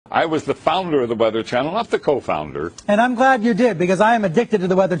I was the founder of the Weather Channel, not the co-founder. And I'm glad you did, because I am addicted to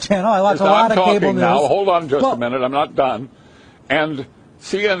the Weather Channel. I watch a lot of cable news. Now, hold on just a minute. I'm not done. And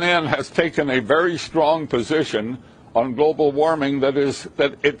CNN has taken a very strong position on global warming that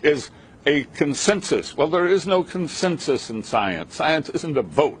it is a consensus. Well, there is no consensus in science. Science isn't a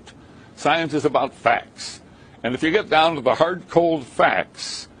vote. Science is about facts. And if you get down to the hard, cold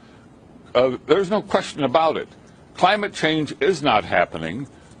facts, there's no question about it. Climate change is not happening.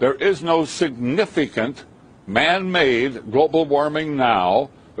 There is no significant man-made global warming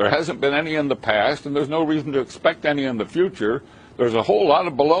now. There hasn't been any in the past, and there's no reason to expect any in the future. There's a whole lot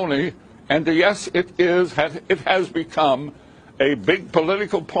of baloney, and yes, it has become a big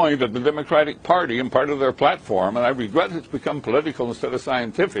political point of the Democratic Party and part of their platform, and I regret it's become political instead of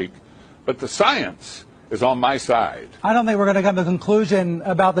scientific, but the science is on my side. I don't think we're going to come to a conclusion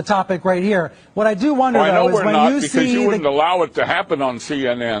about the topic right here. What I do wonder, though, is when you see... because you wouldn't allow it to happen on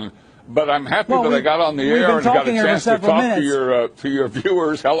CNN, but I'm happy that I got on the air and got a chance to talk to your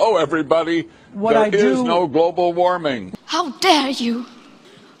viewers. Hello, everybody. There is no global warming. How dare you?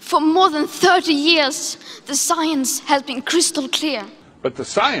 For more than 30 years, the science has been crystal clear. But the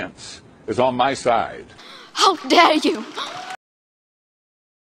science is on my side. How dare you?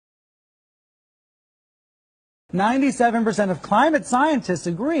 97% of climate scientists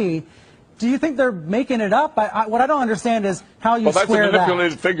agree. Do you think they're making it up? What I don't understand is how you square that. Well, that's a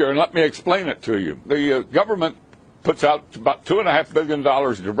manipulated figure, and let me explain it to you. The government puts out about $2.5 billion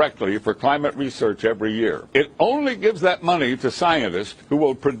directly for climate research every year. It only gives that money to scientists who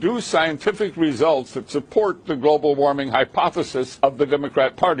will produce scientific results that support the global warming hypothesis of the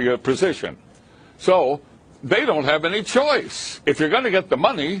Democrat Party position. So they don't have any choice. If you're going to get the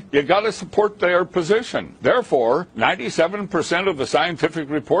money, you got to support their position. Therefore, 97% of the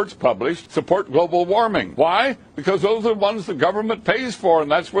scientific reports published support global warming. Why? Because those are the ones the government pays for, and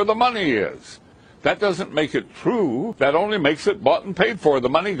that's where the money is. That doesn't make it true. That only makes it bought and paid for. The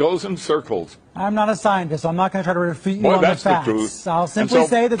money goes in circles. I'm not a scientist, so I'm not going to try to refute you on the facts. That's the truth. I'll simply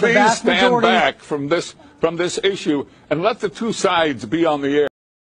say that the vast majority... Please stand back from this issue and let the two sides be on the air.